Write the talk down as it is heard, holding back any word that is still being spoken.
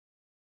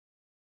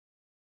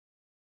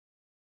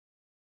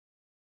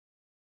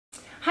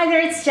Hi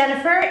there, it's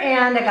Jennifer,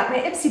 and I got my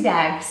Ipsy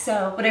bag.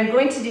 So what I'm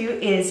going to do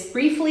is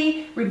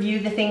briefly review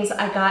the things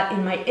I got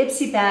in my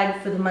Ipsy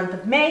bag for the month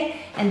of May,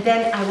 and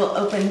then I will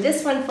open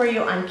this one for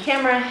you on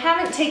camera.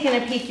 Haven't taken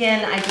a peek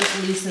in, I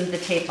just loosened the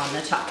tape on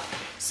the top.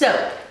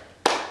 So,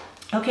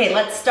 okay,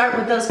 let's start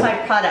with those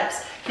 5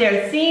 products.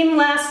 Their theme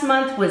last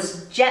month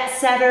was Jet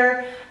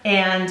Setter,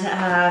 and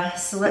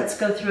so let's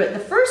go through it. The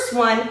first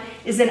one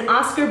is an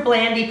Oscar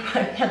Blandy,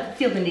 I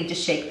feel the need to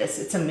shake this,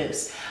 it's a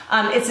mousse.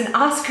 It's an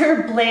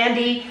Oscar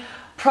Blandy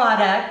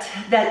product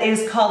that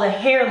is called a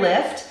hair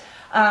lift,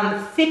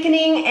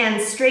 thickening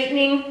and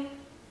straightening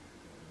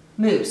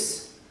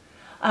mousse.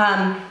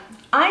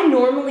 I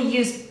normally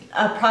use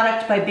a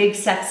product by Big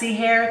Sexy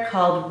Hair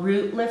called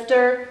Root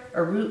Lifter,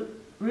 or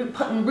Root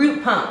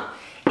Pump.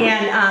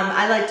 And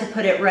I like to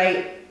put it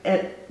right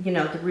at, you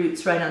know, the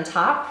roots right on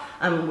top,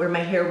 where my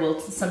hair will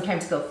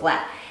sometimes go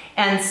flat.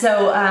 And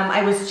so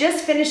I was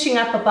just finishing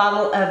up a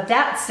bottle of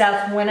that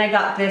stuff when I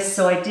got this,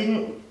 so I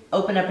didn't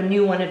open up a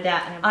new one of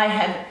that. I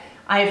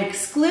have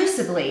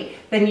exclusively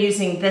been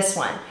using this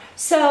one.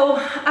 So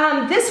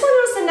this one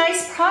was a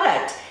nice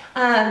product.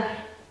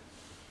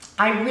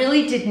 I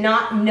really did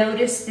not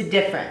notice the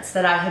difference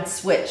that I had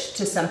switched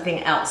to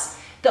something else.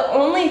 The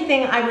only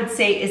thing I would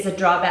say is a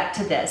drawback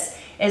to this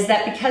is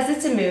that because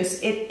it's a mousse,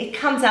 it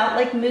comes out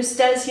like mousse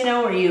does, you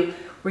know, where you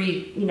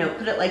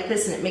put it like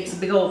this and it makes a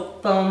big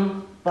old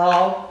foam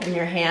ball in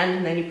your hand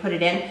and then you put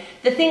it in.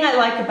 The thing I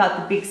like about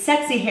the Big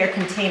Sexy Hair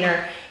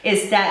container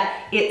is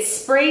that it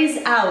sprays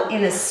out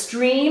in a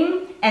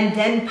stream and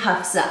then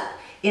puffs up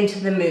into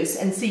the mousse,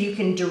 and so you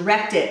can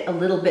direct it a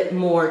little bit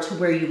more to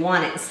where you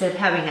want it instead of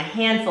having a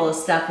handful of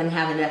stuff and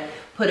having to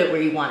put it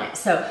where you want it.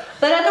 So,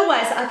 but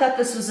otherwise, I thought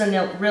this was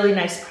a really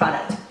nice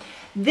product.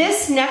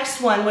 This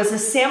next one was a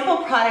sample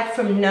product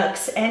from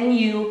Nuxe,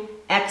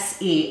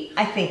 N-U-X-E.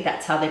 I think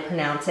that's how they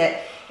pronounce it.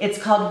 It's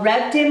called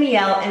Rev de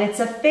Miel, and it's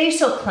a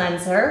facial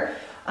cleanser.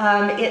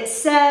 It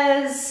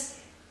says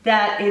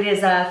that it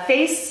is a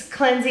face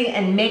cleansing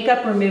and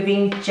makeup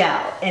removing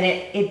gel, and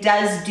it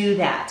does do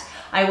that.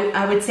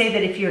 I would say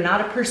that if you're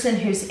not a person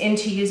who's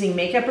into using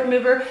makeup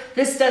remover,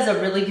 this does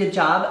a really good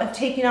job of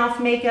taking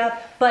off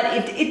makeup, but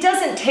it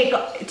doesn't take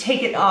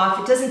it off.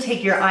 It doesn't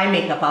take your eye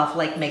makeup off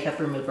like makeup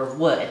remover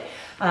would.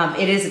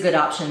 It is a good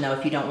option though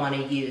if you don't want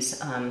to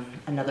use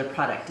another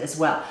product as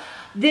well.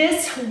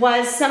 This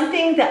was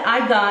something that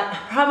I got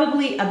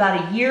probably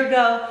about a year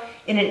ago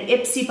in an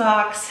Ipsy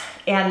box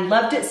and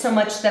loved it so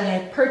much that I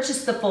had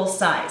purchased the full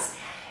size.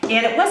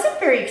 And it wasn't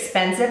very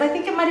expensive. I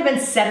think it might have been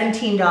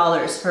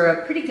 $17 for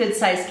a pretty good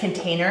sized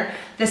container.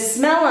 The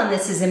smell on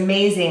this is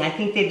amazing. I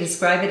think they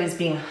describe it as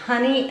being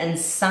honey and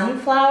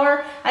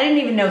sunflower. I didn't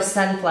even know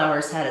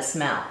sunflowers had a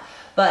smell.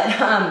 But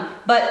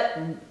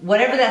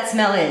whatever that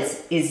smell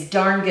is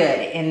darn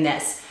good in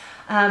this.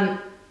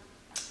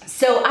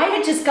 So I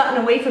had just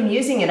gotten away from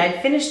using it.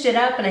 I'd finished it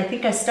up and I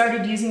think I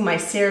started using my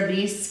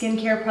CeraVe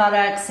skincare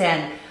products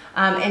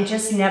and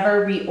just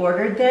never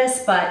reordered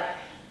this. But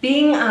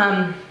being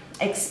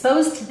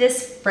exposed to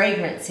this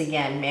fragrance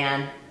again,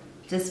 man,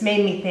 just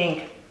made me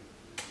think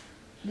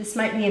this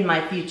might be in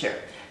my future.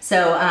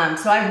 So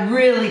I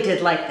really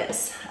did like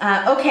this.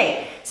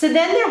 Okay, so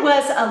then there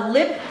was a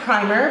lip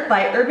primer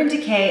by Urban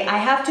Decay. I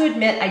have to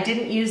admit I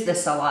didn't use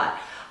this a lot.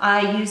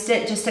 I used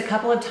it just a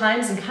couple of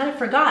times and kind of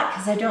forgot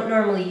because I don't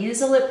normally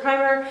use a lip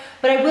primer,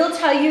 but I will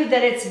tell you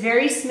that it's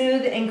very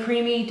smooth and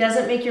creamy,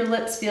 doesn't make your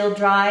lips feel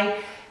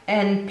dry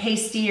and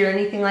pasty or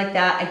anything like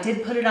that. I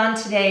did put it on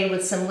today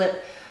with some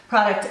lip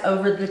product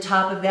over the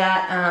top of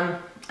that.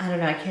 I don't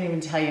know, I can't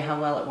even tell you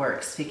how well it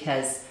works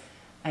because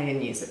I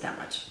didn't use it that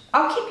much.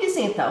 I'll keep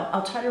using it though,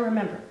 I'll try to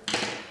remember.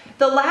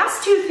 The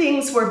last 2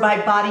 things were by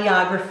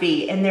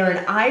Bodyography, and they're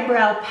an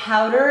eyebrow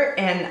powder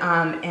and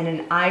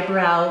an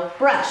eyebrow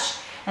brush.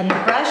 And the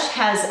brush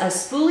has a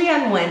spoolie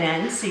on one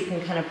end, so you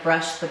can kind of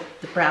brush the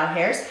brow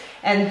hairs,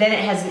 and then it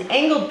has an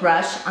angled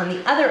brush on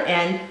the other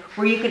end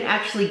where you can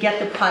actually get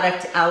the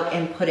product out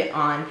and put it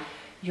on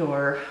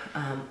your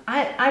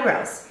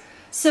eyebrows.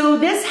 So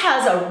this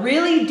has a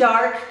really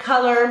dark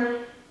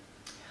color,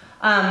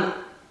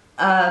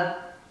 a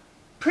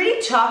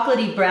pretty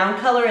chocolatey brown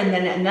color, and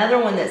then another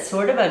one that's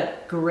sort of a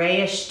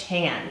grayish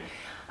tan.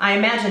 I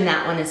imagine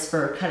that one is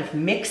for kind of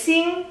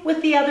mixing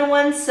with the other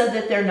ones so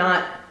that they're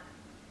not,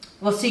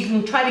 well, so you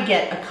can try to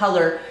get a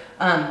color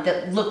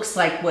that looks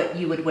like what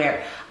you would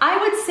wear.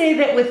 I would say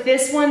that with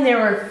this one, there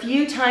were a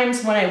few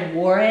times when I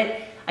wore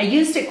it, I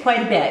used it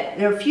quite a bit.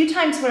 There were a few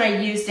times when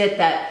I used it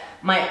that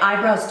my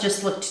eyebrows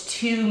just looked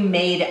too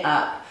made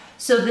up.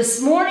 So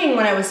this morning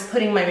when I was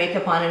putting my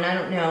makeup on, and I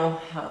don't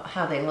know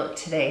how they look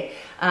today,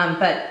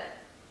 but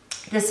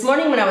this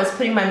morning when I was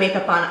putting my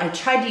makeup on, I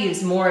tried to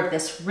use more of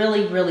this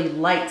really, really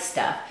light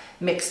stuff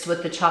mixed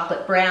with the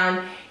chocolate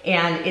brown,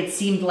 and it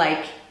seemed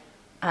like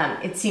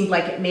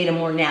it made a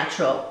more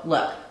natural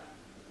look.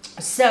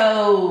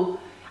 So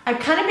I've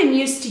kind of been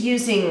used to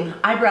using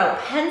eyebrow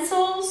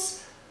pencils,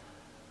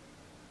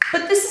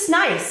 but this is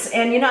nice,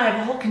 and you know, I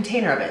have a whole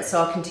container of it, so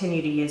I'll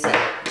continue to use it.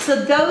 So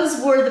those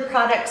were the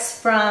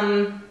products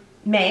from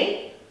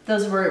May.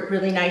 Those were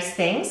really nice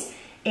things.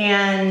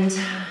 And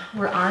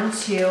we're on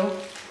to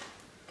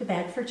the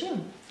bag for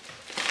June.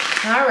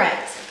 All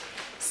right,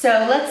 so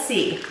let's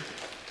see.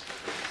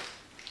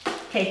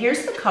 Okay,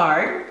 here's the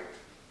card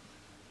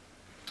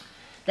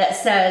that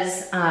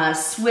says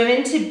swim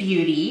into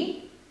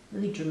beauty.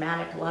 Really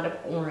dramatic, a lot of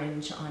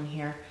orange on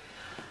here.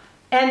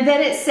 And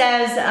then it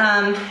says,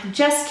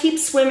 just keep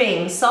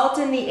swimming, salt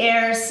in the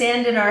air,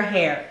 sand in our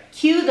hair.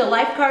 Cue the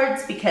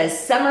lifeguards because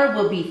summer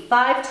will be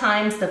 5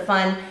 times the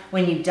fun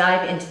when you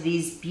dive into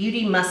these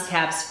beauty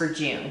must-haves for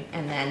June.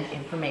 And then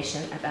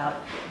information about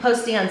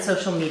posting on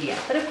social media.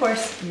 But of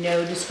course,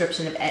 no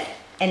description of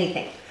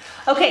anything.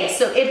 Okay,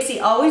 so Ipsy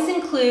always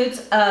includes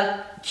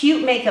a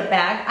cute makeup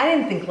bag. I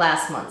didn't think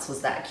last month's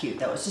was that cute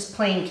though. It was just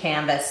plain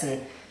canvas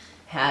and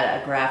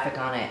had a graphic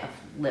on it of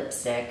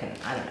lipstick, and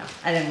I don't know.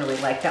 I didn't really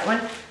like that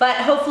one. But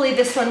hopefully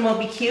this one will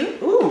be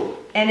cute. Ooh,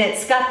 and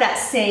it's got that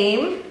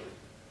same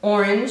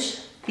orange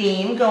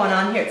theme going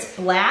on here. It's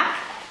black.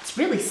 It's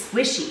really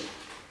squishy.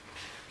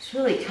 It's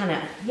really kind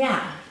of,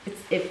 yeah,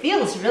 it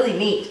feels really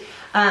neat.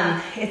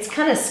 It's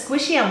kind of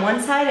squishy on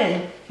one side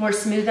and more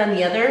smooth on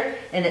the other,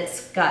 and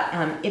it's got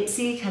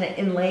Ipsy kind of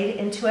inlaid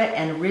into it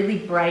and a really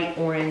bright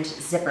orange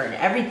zipper, and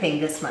everything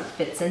this month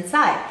fits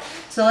inside.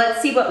 So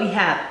let's see what we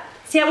have.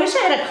 See, I wish I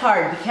had a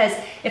card, because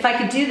if I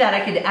could do that,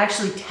 I could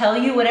actually tell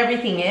you what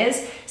everything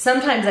is.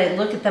 Sometimes I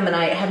look at them and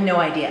I have no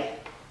idea.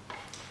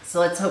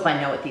 So let's hope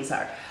I know what these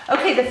are.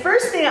 Okay, the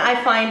first thing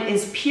I find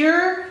is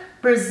Pure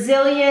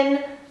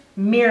Brazilian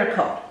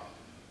Miracle.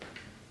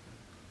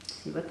 Let's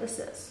see what this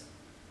is.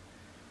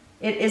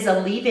 It is a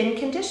leave-in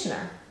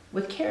conditioner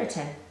with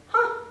keratin.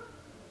 Huh,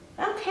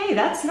 okay,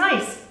 that's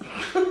nice.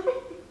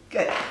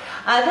 Good,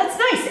 that's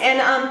nice,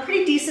 and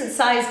pretty decent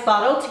sized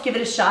bottle to give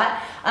it a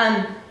shot.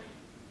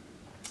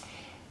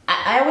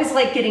 I always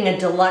like getting a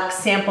deluxe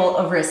sample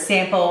over a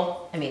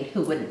sample. I mean,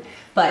 who wouldn't?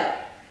 But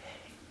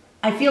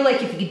I feel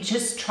like if you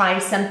just try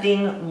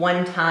something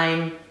one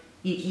time,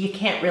 you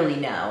can't really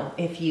know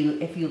if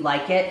you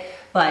like it.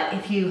 But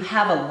if you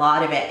have a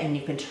lot of it and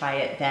you can try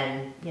it,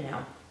 then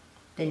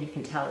then you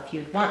can tell if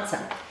you want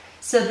some.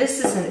 So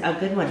this is a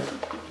good one.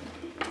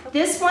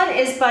 This one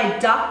is by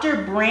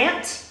Dr.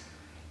 Brandt,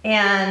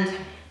 and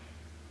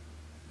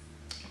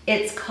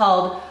it's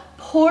called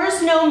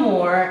Pores No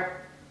More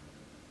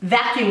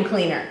Vacuum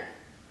Cleaner.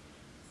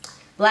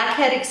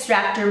 Blackhead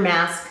extractor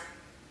mask.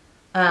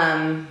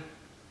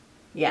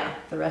 Yeah,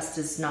 the rest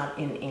is not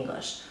in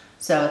English.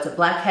 So it's a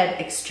blackhead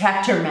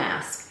extractor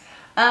mask.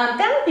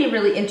 That would be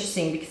really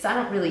interesting, because I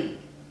don't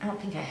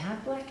think I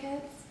have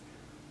blackheads.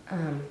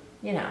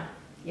 You know,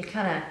 you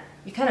kind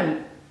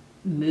of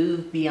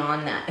move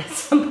beyond that at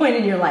some point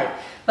in your life.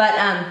 But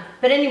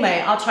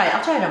anyway, I'll try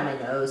it on my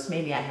nose.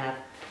 Maybe I have.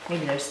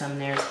 Maybe there's some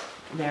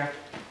there.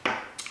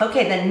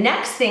 Okay, the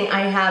next thing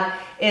I have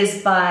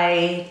is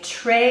by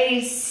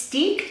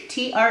Trestique,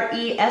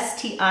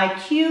 Trestique.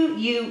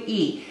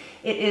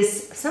 It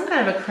is some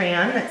kind of a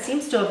crayon that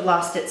seems to have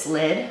lost its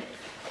lid.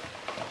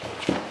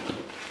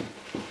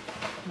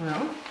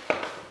 Well,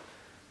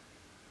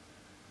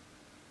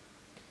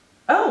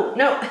 oh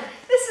no,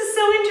 this is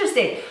so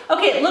interesting.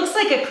 Okay, it looks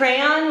like a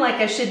crayon, like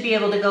I should be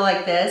able to go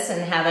like this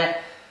and have it,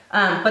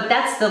 but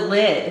that's the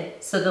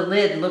lid. So the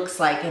lid looks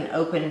like an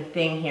open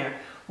thing here.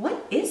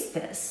 What is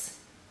this?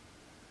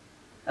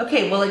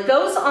 Okay, well, it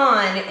goes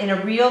on in a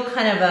real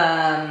kind of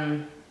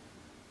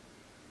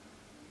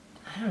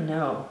I don't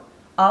know,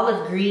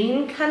 olive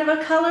green kind of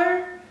a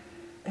color.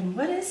 And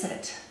what is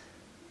it?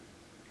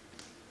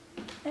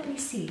 Let me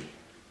see.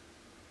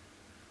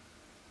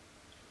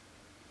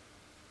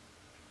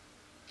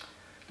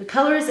 The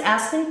color is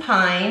Aspen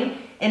Pine,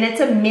 and it's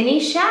a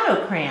mini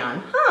shadow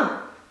crayon.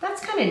 Huh,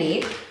 that's kind of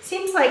neat.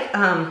 Seems like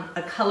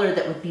a color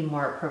that would be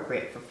more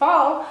appropriate for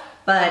fall,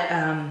 but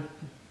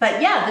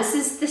yeah, this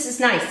is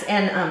nice,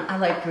 and I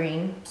like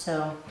green,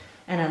 so,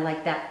 and I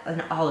like that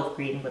an olive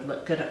green would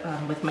look good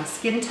with my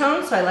skin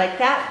tone, so I like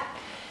that.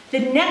 The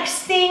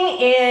next thing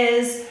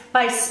is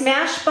by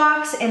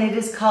Smashbox, and it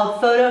is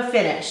called Photo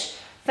Finish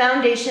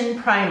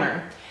Foundation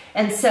Primer.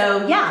 And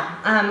so, yeah,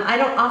 I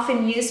don't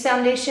often use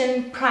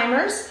foundation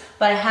primers,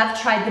 but I have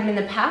tried them in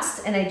the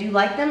past, and I do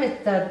like them.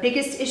 The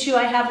biggest issue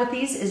I have with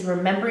these is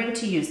remembering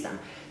to use them.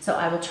 So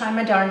I will try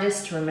my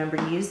darndest to remember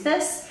to use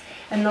this.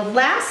 And the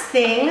last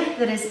thing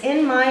that is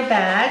in my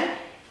bag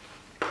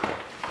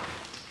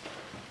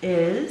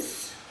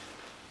is,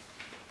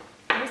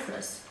 what is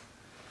this?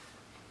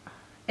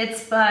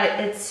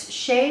 It's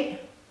Shea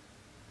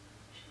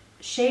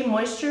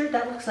Moisture.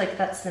 That looks like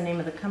that's the name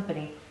of the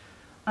company.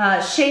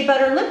 Shea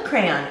Butter Lip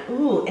Crayon.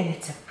 Ooh, and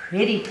it's a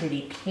pretty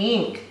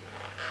pink.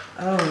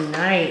 Oh,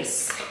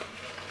 nice.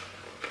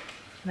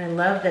 And I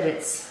love that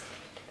it's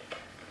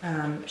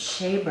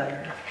shea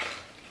butter.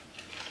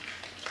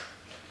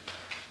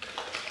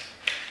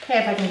 Okay,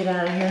 if I can get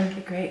out of here, that'd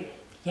be great.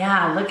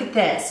 Yeah, look at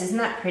this. Isn't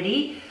that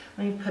pretty?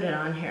 Let me put it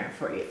on here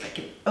for you if I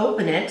can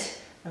open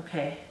it.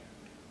 Okay.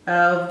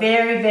 Oh,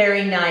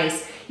 very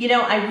nice. You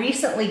know, I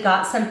recently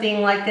got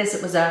something like this.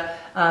 It was a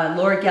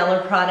Laura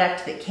Geller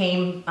product that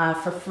came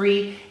for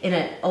free with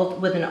an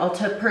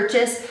Ulta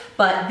purchase.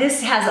 But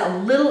this has a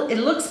little, it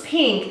looks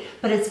pink,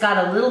 but it's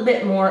got a little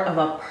bit more of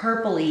a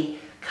purpley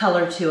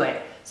color to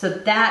it. So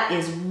that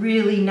is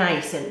really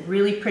nice and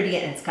really pretty,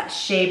 and it's got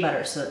shea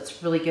butter, so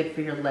it's really good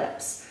for your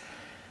lips.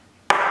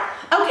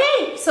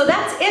 Okay, so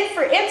that's it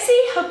for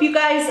Ipsy. Hope you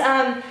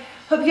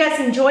guys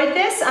enjoyed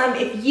this.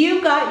 If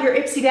you got your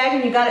Ipsy bag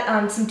and you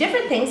got some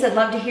different things, I'd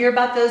love to hear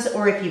about those.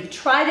 Or if you've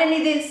tried any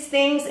of these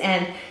things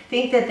and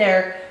think that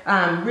they're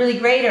really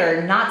great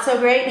or not so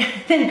great,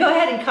 then go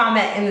ahead and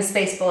comment in the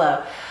space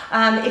below.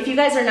 If you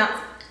guys are not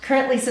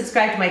currently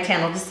subscribed to my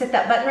channel, just hit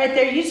that button right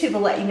there. YouTube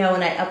will let you know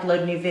when I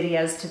upload new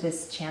videos to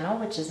this channel,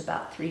 which is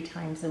about 3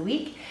 times a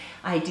week.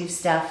 I do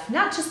stuff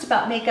not just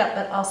about makeup,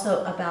 but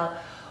also about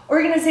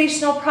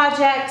organizational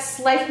projects,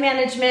 life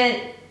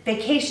management,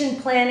 vacation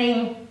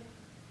planning,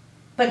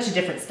 bunch of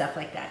different stuff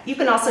like that. You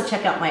can also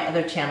check out my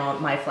other channel,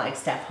 My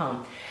Flagstaff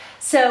Home.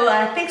 So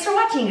thanks for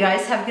watching, you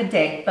guys. Have a good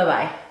day.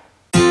 Bye-bye.